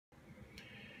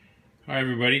Hi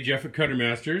everybody, Jeff at Cutter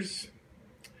Masters.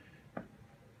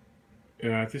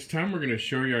 At this time we're going to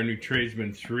show you our new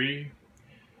Tradesman 3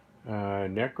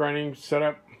 neck grinding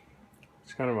setup.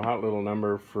 It's kind of a hot little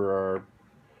number for our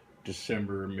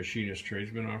December Machinist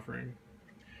Tradesman offering.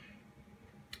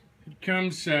 It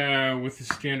comes with the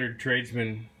standard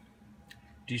Tradesman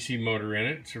DC motor in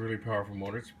it. It's a really powerful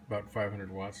motor. It's about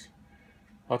 500 watts.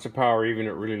 Lots of power even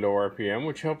at really low RPM,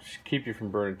 which helps keep you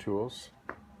from burning tools.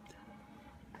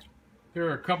 There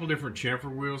are a couple different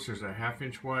chamfer wheels. There's a 1/2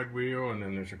 inch wide wheel, and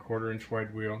then there's a 1/4 inch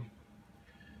wide wheel.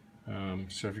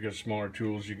 So if you've got smaller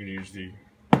tools, you can use the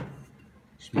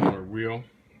smaller wheel.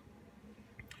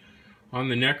 On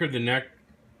the necker, the neck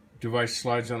device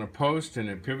slides on a post and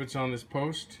it pivots on this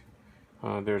post.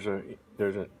 There's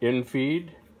an in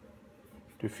feed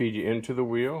to feed you into the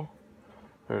wheel.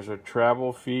 There's a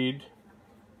travel feed,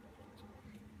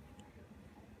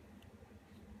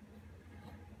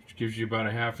 which gives you about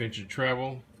a 1/2 inch of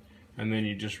travel, and then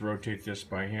you just rotate this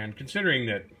by hand. Considering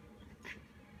that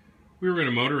we were going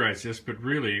to motorize this, but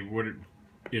really,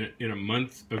 in a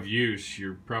month of use,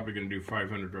 you're probably going to do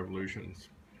 500 revolutions.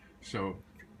 So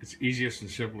it's easiest and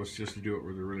simplest just to do it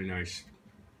with a really nice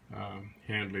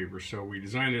hand lever. So we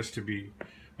designed this to be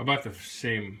about the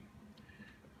same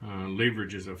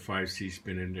leverage as a 5C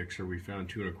spin index, or we found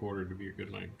 2 1/4 to be a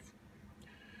good length.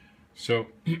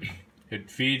 So it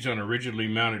feeds on a rigidly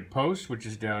mounted post, which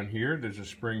is down here. There's a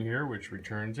spring here which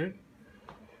returns it.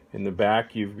 In the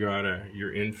back you've got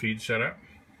your in feed setup.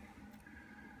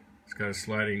 It's got a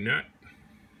sliding nut,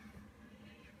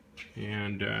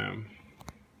 and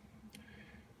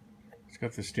it's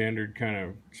got the standard kind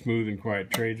of smooth and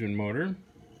quiet Tradesman motor.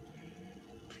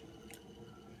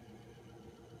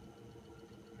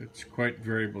 It's quite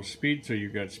variable speed, so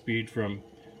you've got speed from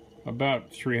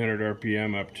about 300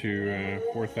 RPM up to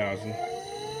 4,000.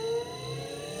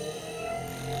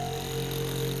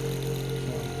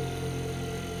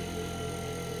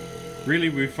 Really,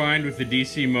 we find with the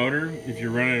DC motor, if you're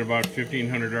running about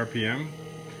 1,500 RPM,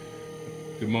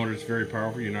 the motor is very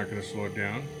powerful. You're not going to slow it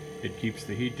down. It keeps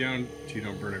the heat down so you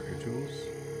don't burn up your tools.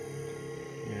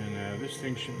 And this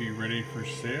thing should be ready for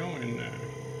sale in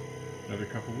another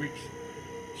couple weeks.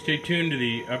 Stay tuned to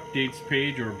the updates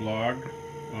page or blog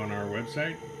on our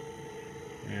website,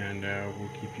 and we'll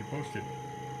keep you posted.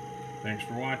 Thanks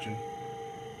for watching.